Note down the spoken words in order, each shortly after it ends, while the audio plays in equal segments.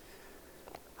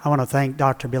I want to thank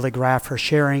Dr. Billy Graff for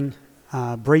sharing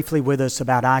briefly with us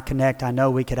about iConnect. I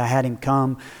know we could have had him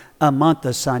come a month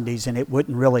of Sundays and it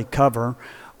wouldn't really cover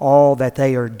all that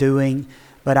they are doing.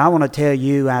 But I want to tell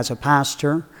you as a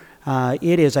pastor,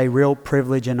 it is a real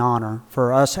privilege and honor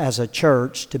for us as a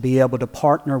church to be able to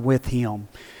partner with him.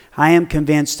 I am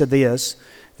convinced of this,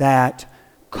 that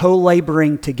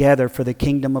co-laboring together for the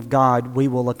kingdom of God, we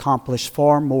will accomplish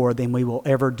far more than we will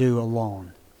ever do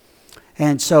alone.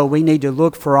 And so we need to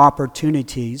look for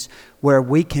opportunities where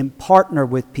we can partner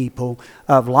with people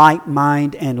of like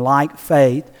mind and like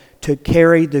faith to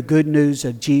carry the good news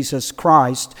of Jesus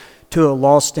Christ to a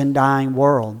lost and dying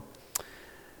world.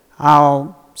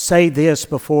 I'll say this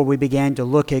before we begin to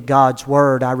look at God's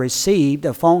Word. I received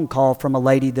a phone call from a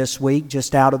lady this week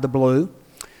just out of the blue.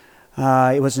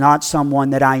 It was not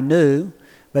someone that I knew,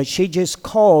 but she just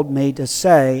called me to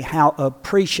say how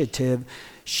appreciative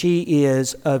she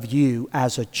is of you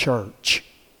as a church.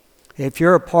 If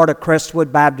you're a part of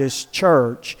Crestwood Baptist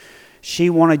Church, she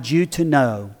wanted you to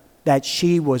know that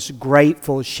she was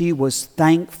grateful, she was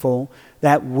thankful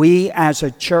that we as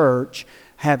a church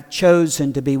have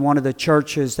chosen to be one of the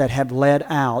churches that have led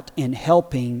out in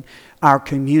helping our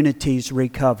communities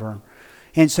recover.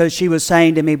 And so she was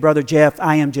saying to me, Brother Jeff,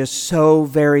 I am just so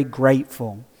very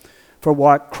grateful for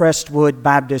what Crestwood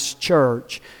Baptist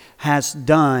Church has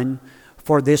done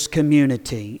for this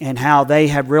community and how they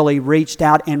have really reached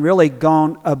out and really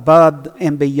gone above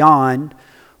and beyond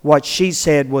what she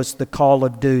said was the call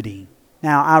of duty.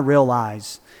 Now, I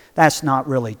realize that's not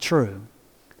really true.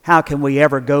 How can we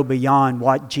ever go beyond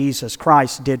what Jesus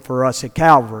Christ did for us at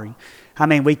Calvary? I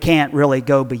mean, we can't really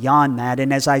go beyond that.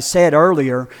 And as I said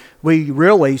earlier, we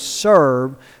really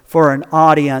serve for an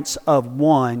audience of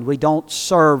one. We don't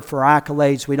serve for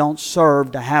accolades. We don't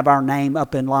serve to have our name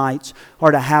up in lights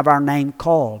or to have our name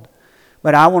called.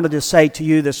 But I wanted to say to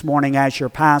you this morning as your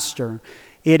pastor,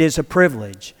 it is a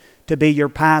privilege to be your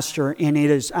pastor, and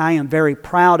I am very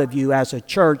proud of you as a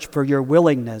church for your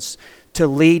willingness to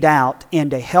lead out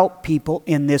and to help people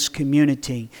in this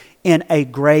community in a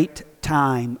great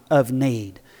time of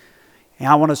need. And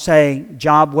I want to say,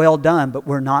 job well done, but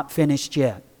we're not finished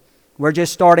yet. We're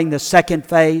just starting the second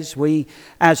phase. We,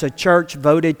 as a church,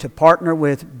 voted to partner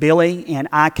with Billy and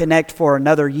iConnect for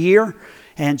another year.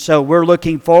 And so we're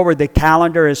looking forward. The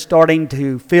calendar is starting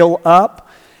to fill up.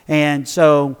 And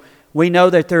so we know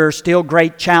that there are still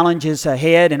great challenges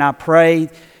ahead. And I pray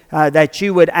that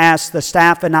you would ask the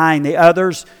staff and I and the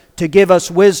others to give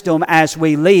us wisdom as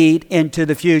we lead into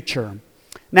the future.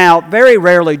 Now, very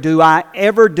rarely do I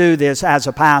ever do this as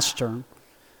a pastor.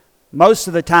 Most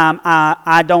of the time,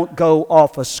 I don't go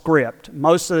off a script.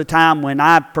 Most of the time, when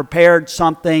I've prepared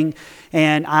something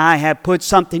and I have put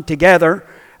something together,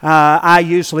 I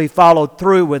usually follow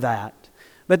through with that.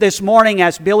 But this morning,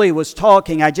 as Billy was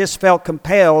talking, I just felt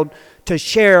compelled to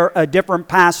share a different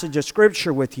passage of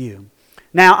Scripture with you.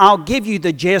 Now, I'll give you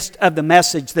the gist of the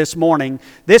message this morning.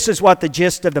 This is what the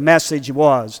gist of the message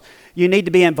was. You need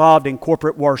to be involved in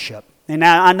corporate worship. And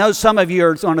now I know some of you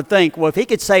are going to think, well, if he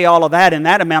could say all of that in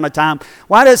that amount of time,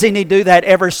 why does he need to do that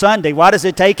every Sunday? Why does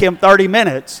it take him 30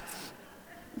 minutes?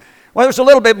 Well, there's a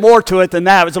little bit more to it than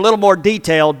that. It was a little more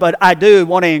detailed, but I do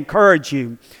want to encourage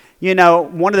you. You know,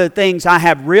 one of the things I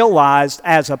have realized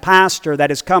as a pastor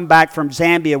that has come back from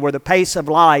Zambia, where the pace of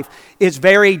life is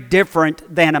very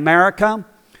different than America,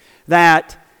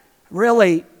 that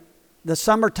really the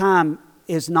summertime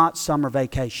is not summer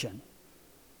vacation.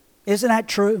 Isn't that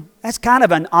true? That's kind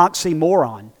of an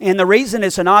oxymoron. And the reason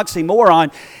it's an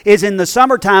oxymoron is in the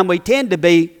summertime we tend to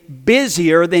be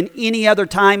busier than any other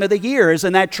time of the year.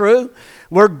 Isn't that true?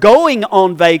 We're going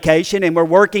on vacation and we're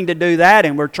working to do that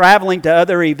and we're traveling to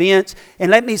other events.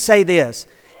 And let me say this.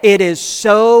 It is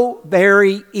so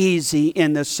very easy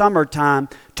in the summertime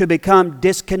to become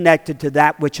disconnected to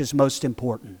that which is most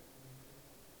important.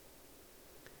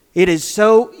 It is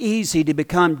so easy to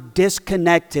become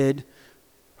disconnected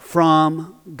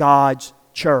from God's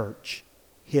church,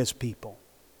 His people.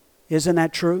 Isn't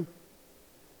that true?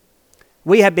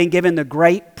 We have been given the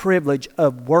great privilege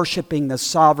of worshiping the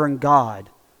sovereign God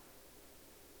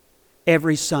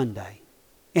every Sunday.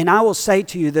 And I will say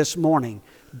to you this morning,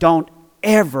 don't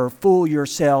ever fool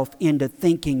yourself into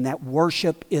thinking that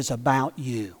worship is about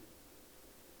you.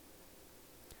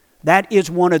 That is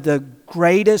one of the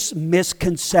greatest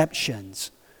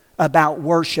misconceptions about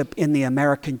worship in the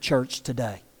American church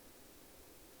today.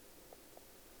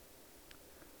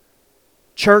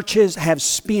 Churches have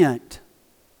spent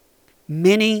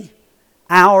many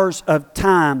hours of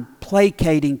time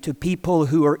placating to people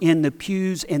who are in the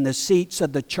pews and the seats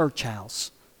of the church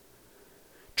house,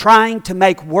 trying to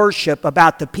make worship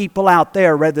about the people out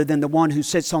there rather than the one who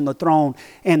sits on the throne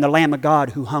and the Lamb of God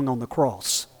who hung on the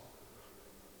cross.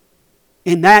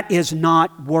 And that is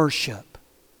not worship.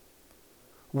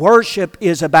 Worship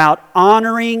is about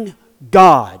honoring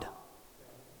God,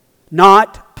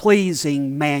 not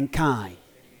pleasing mankind.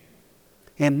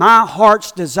 And my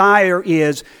heart's desire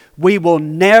is we will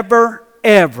never,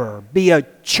 ever be a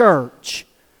church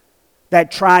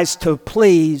that tries to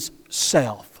please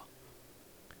self.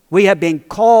 We have been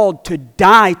called to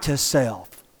die to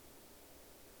self.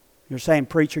 You're saying,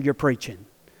 preacher, you're preaching.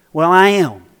 Well, I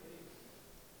am.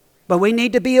 But we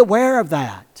need to be aware of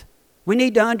that. We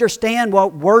need to understand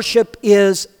what worship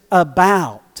is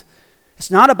about. It's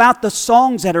not about the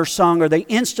songs that are sung or the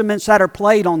instruments that are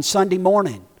played on Sunday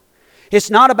morning. It's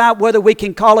not about whether we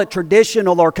can call it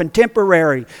traditional or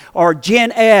contemporary or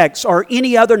Gen X or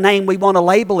any other name we want to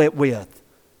label it with.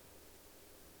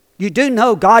 You do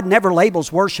know God never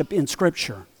labels worship in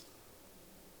Scripture.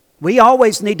 We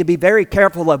always need to be very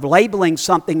careful of labeling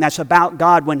something that's about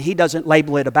God when He doesn't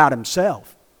label it about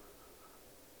Himself.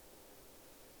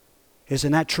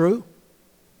 Isn't that true?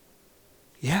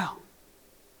 Yeah.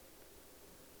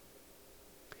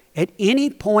 At any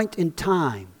point in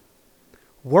time,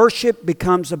 worship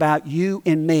becomes about you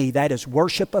and me. That is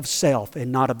worship of self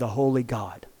and not of the holy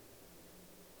God.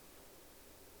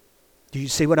 Do you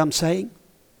see what I'm saying?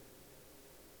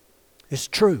 It's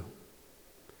true.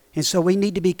 And so we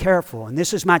need to be careful. And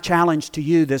this is my challenge to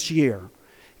you this year.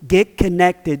 Get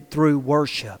connected through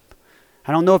worship.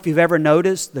 I don't know if you've ever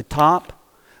noticed the top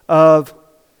of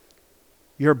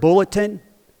your bulletin,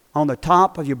 on the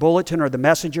top of your bulletin or the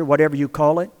messenger, whatever you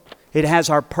call it, it has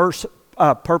our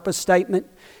purpose statement.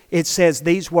 It says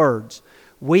these words: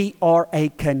 we are a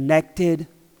connected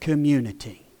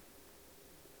community.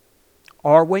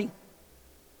 Are we?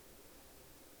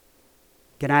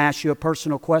 Can I ask you a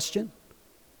personal question?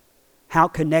 How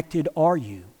connected are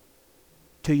you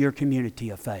to your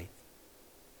community of faith?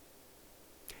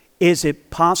 Is it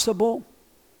possible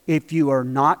if you are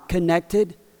not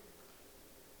connected,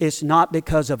 it's not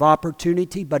because of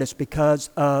opportunity, but it's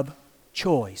because of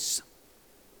choice?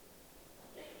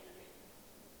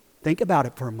 Think about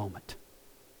it for a moment.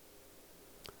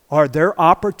 Are there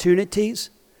opportunities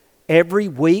every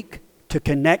week to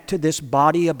connect to this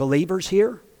body of believers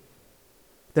here?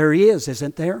 There is,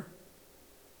 isn't there?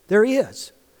 There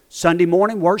is. Sunday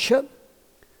morning worship,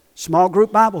 small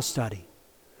group Bible study.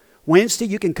 Wednesday,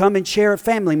 you can come and share a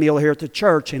family meal here at the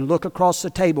church and look across the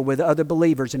table with other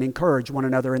believers and encourage one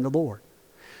another in the Lord.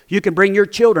 You can bring your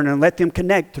children and let them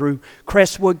connect through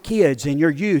Crestwood Kids and your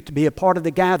youth to be a part of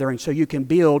the gathering so you can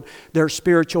build their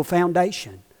spiritual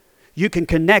foundation. You can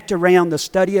connect around the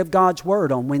study of God's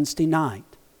Word on Wednesday night.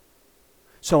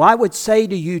 So I would say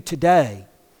to you today,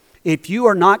 if you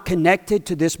are not connected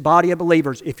to this body of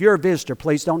believers, if you're a visitor,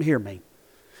 please don't hear me.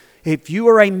 If you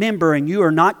are a member and you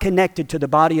are not connected to the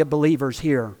body of believers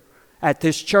here at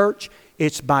this church,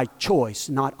 it's by choice,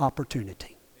 not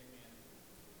opportunity.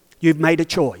 You've made a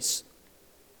choice.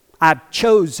 I've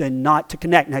chosen not to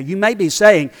connect. Now, you may be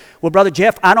saying, well, Brother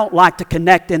Jeff, I don't like to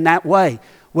connect in that way.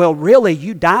 Well, really,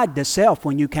 you died to self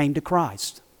when you came to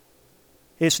Christ.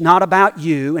 It's not about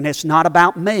you and it's not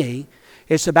about me.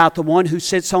 It's about the one who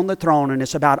sits on the throne, and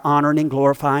it's about honoring and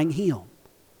glorifying Him.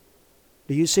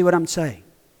 Do you see what I'm saying?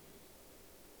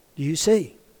 Do you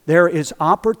see? There is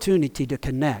opportunity to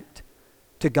connect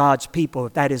to God's people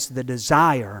if that is the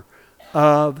desire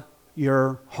of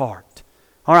your heart.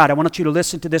 All right, I want you to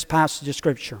listen to this passage of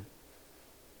Scripture.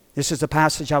 This is the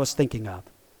passage I was thinking of.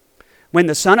 When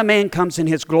the Son of Man comes in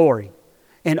His glory,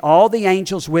 and all the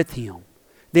angels with Him,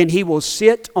 then He will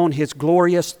sit on His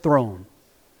glorious throne.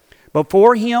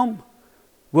 Before Him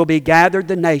will be gathered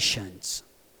the nations,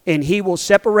 and He will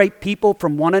separate people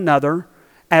from one another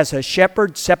as a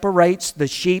shepherd separates the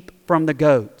sheep from the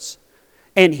goats.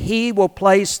 And He will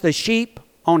place the sheep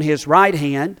on His right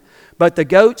hand, but the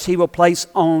goats He will place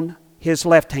on His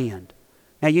left hand.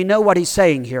 Now you know what He's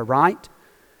saying here, right?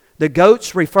 The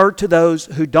goats refer to those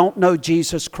who don't know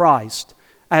Jesus Christ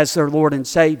as their Lord and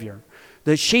Savior.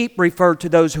 The sheep refer to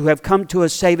those who have come to a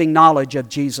saving knowledge of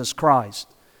Jesus Christ.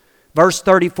 Verse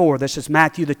 34, this is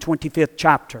Matthew the 25th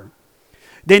chapter.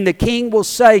 Then the King will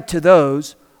say to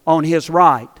those on His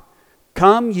right,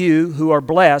 come you who are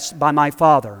blessed by my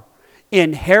Father,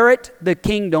 inherit the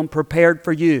kingdom prepared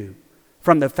for you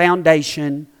from the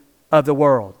foundation of the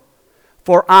world.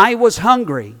 For I was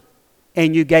hungry,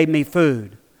 and you gave me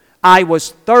food. I was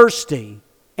thirsty,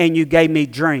 and you gave me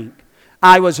drink.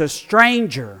 I was a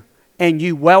stranger, and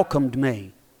you welcomed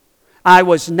me. I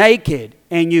was naked,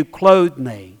 and you clothed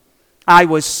me. I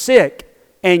was sick,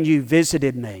 and you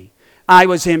visited me. I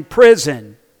was in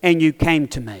prison, and you came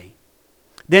to me.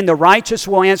 Then the righteous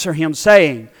will answer him,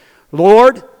 saying,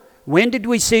 Lord, when did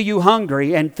we see you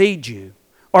hungry and feed you,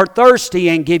 or thirsty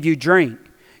and give you drink?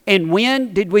 And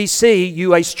when did we see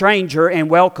you a stranger and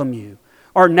welcome you,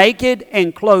 or naked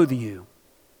and clothe you?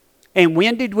 And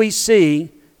when did we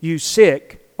see you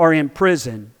sick or in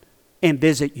prison and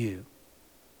visit you?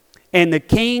 And the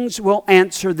king will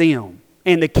answer them,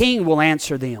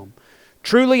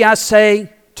 Truly I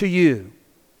say to you,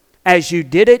 as you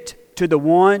did it to the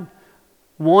one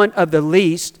of the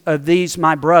least of these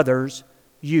my brothers,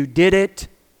 you did it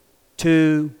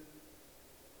to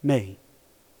me.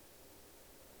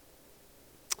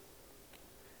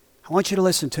 I want you to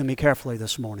listen to me carefully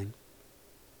this morning.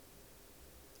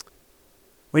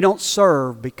 We don't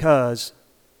serve because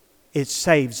it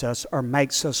saves us or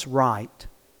makes us right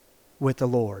with the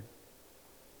Lord.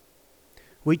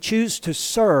 We choose to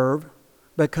serve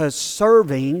because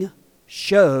serving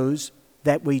shows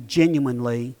that we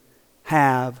genuinely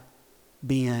have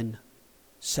been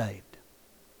saved.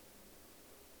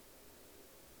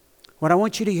 What I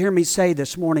want you to hear me say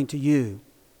this morning to you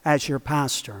as your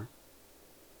pastor,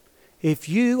 if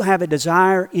you have a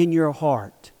desire in your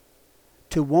heart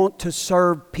to want to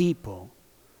serve people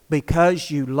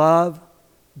because you love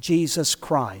Jesus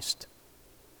Christ,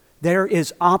 there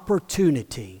is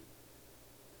opportunity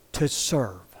to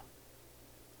serve.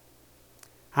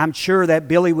 I'm sure that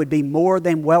Billy would be more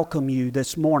than welcome you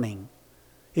this morning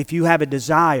if you have a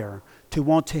desire to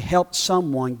want to help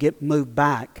someone get moved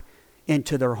back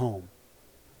into their home.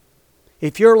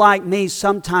 If you're like me,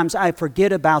 sometimes I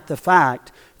forget about the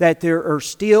fact that there are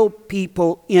still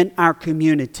people in our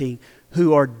community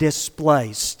who are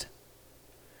displaced.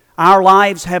 Our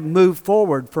lives have moved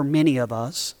forward for many of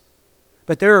us,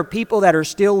 but there are people that are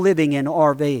still living in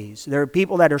RVs. There are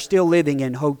people that are still living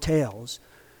in hotels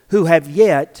who have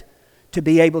yet to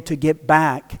be able to get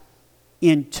back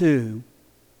into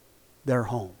their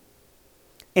home.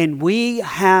 And we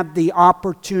have the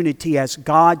opportunity as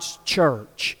God's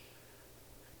church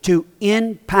to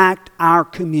impact our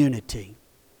community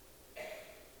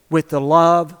with the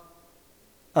love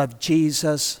of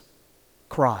Jesus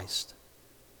Christ.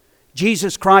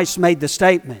 Jesus Christ made the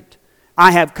statement,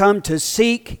 I have come to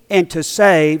seek and to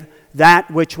save that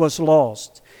which was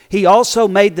lost. He also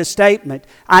made the statement,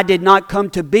 I did not come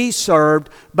to be served,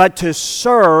 but to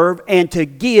serve and to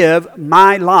give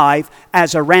my life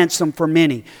as a ransom for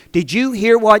many. Did you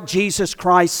hear what Jesus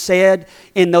Christ said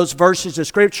in those verses of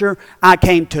Scripture? I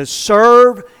came to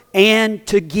serve and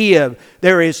to give.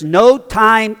 There is no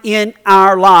time in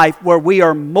our life where we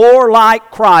are more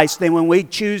like Christ than when we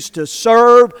choose to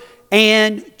serve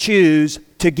and choose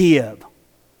to give.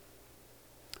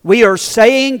 We are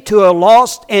saying to a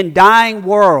lost and dying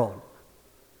world,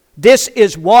 this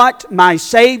is what my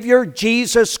Savior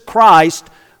Jesus Christ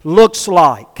looks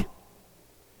like.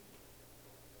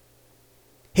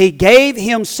 He gave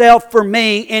Himself for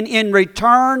me, and in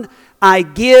return, I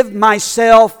give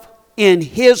myself in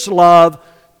His love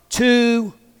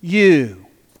to you,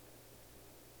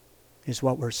 is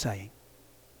what we're saying.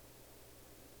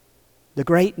 The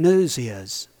great news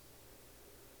is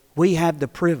we have the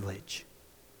privilege,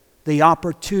 the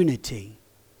opportunity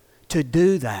to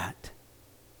do that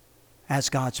as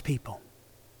God's people.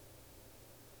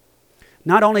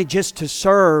 Not only just to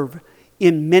serve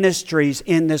in ministries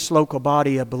in this local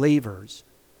body of believers,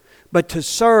 but to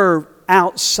serve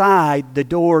outside the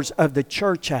doors of the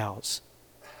church house.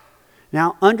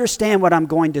 Now, understand what I'm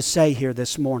going to say here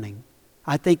this morning.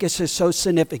 I think this is so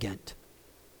significant.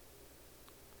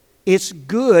 It's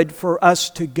good for us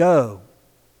to go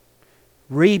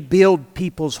rebuild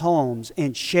people's homes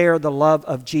and share the love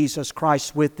of Jesus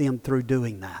Christ with them through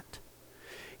doing that.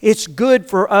 It's good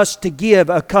for us to give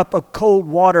a cup of cold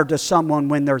water to someone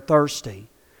when they're thirsty.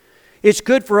 It's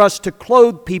good for us to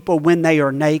clothe people when they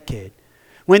are naked.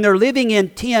 When they're living in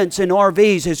tents and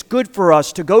RVs, it's good for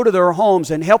us to go to their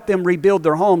homes and help them rebuild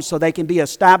their homes so they can be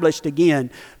established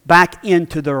again back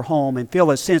into their home and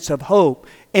feel a sense of hope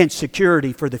and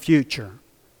security for the future.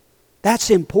 That's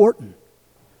important.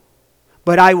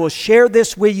 But I will share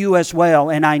this with you as well,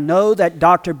 and I know that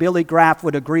Dr. Billy Graff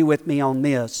would agree with me on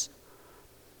this.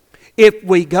 If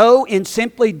we go and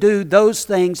simply do those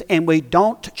things and we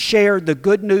don't share the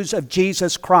good news of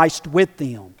Jesus Christ with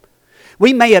them,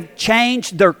 we may have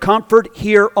changed their comfort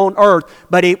here on earth,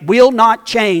 but it will not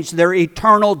change their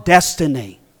eternal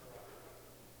destiny.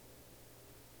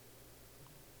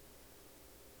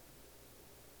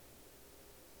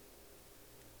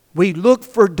 We look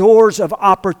for doors of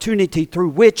opportunity through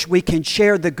which we can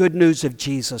share the good news of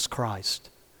Jesus Christ,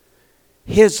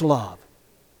 His love.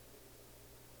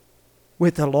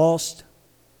 with a lost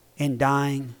and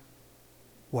dying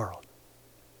world.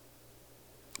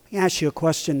 Let me ask you a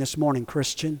question this morning,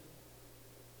 Christian.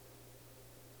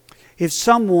 If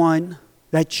someone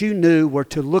that you knew were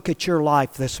to look at your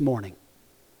life this morning,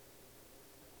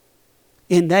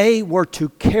 and they were to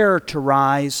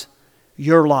characterize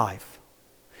your life,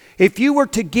 if you were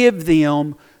to give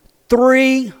them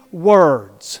 3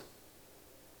 words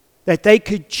that they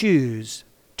could choose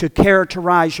to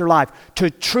characterize your life, to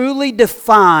truly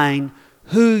define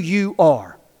who you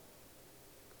are,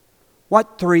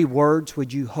 what 3 words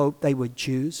would you hope they would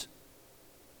choose?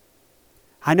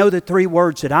 I know the 3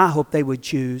 words that I hope they would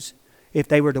choose if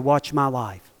they were to watch my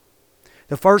life.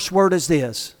 The first word is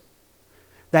this: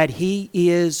 that He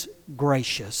is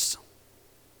gracious.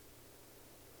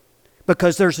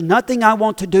 Because there's nothing I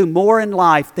want to do more in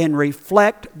life than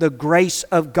reflect the grace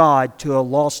of God to a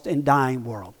lost and dying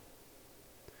world.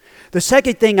 The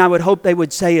second thing I would hope they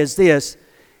would say is this: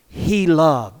 He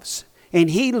loves. And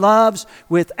He loves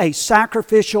with a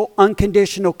sacrificial,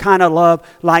 unconditional kind of love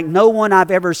like no one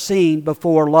I've ever seen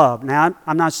before love. Now,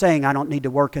 I'm not saying I don't need to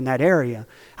work in that area.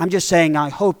 I'm just saying I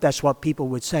hope that's what people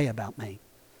would say about me.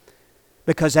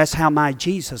 Because that's how my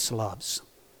Jesus loves.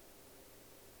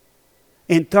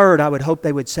 And third, I would hope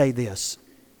they would say this: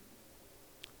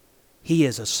 He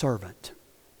is a servant.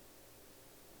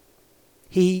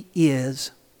 He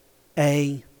is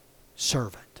a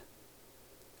servant.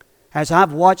 As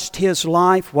I've watched His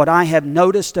life, what I have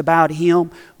noticed about Him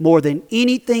more than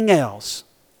anything else,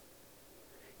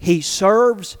 He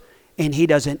serves and He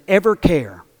doesn't ever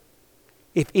care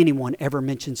if anyone ever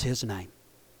mentions His name.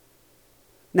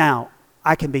 Now,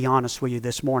 I can be honest with you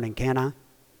this morning, can I?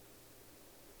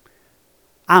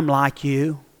 I'm like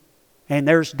you, and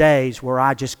there's days where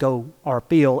I just go or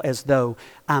feel as though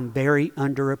I'm very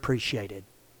underappreciated.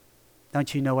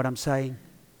 Don't you know what I'm saying?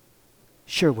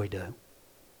 Sure we do.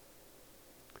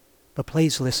 But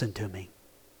please listen to me.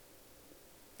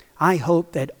 I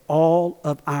hope that all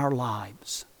of our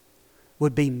lives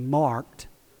would be marked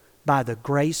by the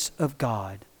grace of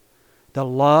God, the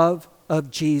love of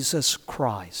Jesus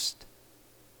Christ,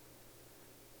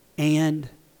 and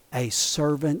a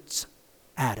servant's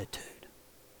attitude.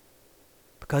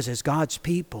 Because as God's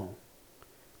people,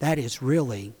 that is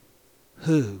really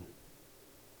who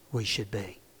we should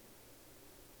be.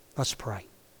 Let's pray.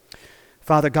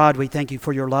 Father God, we thank You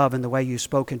for Your love and the way You've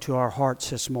spoken to our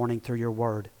hearts this morning through Your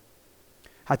Word.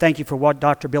 I thank You for what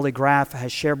Dr. Billy Graff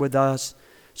has shared with us.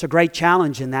 It's a great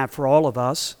challenge in that for all of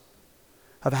us,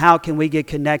 of how can we get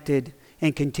connected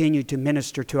and continue to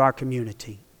minister to our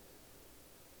community.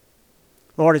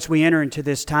 Lord, as we enter into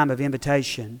this time of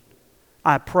invitation,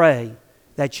 I pray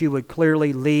that You would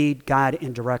clearly lead, guide,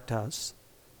 and direct us.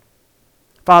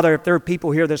 Father, if there are people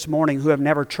here this morning who have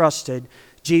never trusted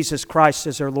Jesus Christ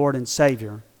as their Lord and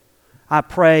Savior, I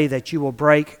pray that You will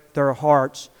break their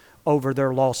hearts over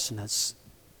their lostness,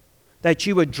 that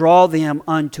You would draw them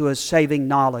unto a saving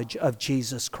knowledge of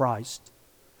Jesus Christ,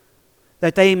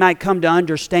 that they might come to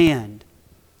understand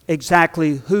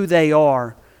exactly who they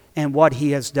are and what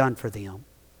He has done for them.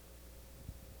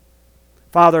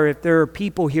 Father, if there are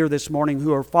people here this morning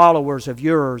who are followers of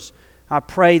Yours, I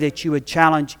pray that You would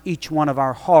challenge each one of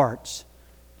our hearts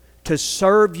to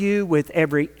serve You with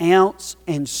every ounce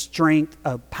and strength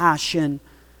of passion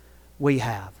we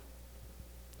have.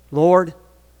 Lord,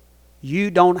 You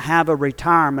don't have a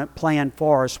retirement plan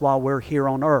for us while we're here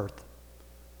on earth.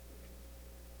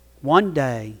 One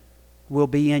day we'll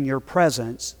be in Your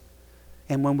presence,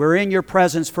 and when we're in Your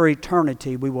presence for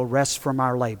eternity, we will rest from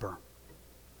our labor.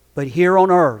 But here on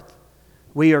earth,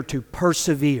 we are to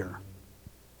persevere.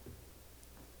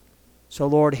 So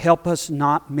Lord, help us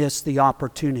not miss the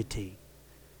opportunity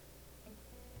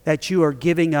that You are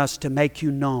giving us to make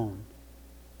You known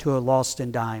to a lost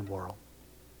and dying world.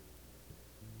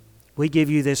 We give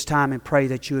You this time and pray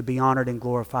that You would be honored and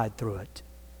glorified through it.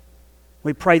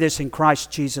 We pray this in Christ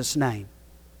Jesus' name.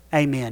 Amen.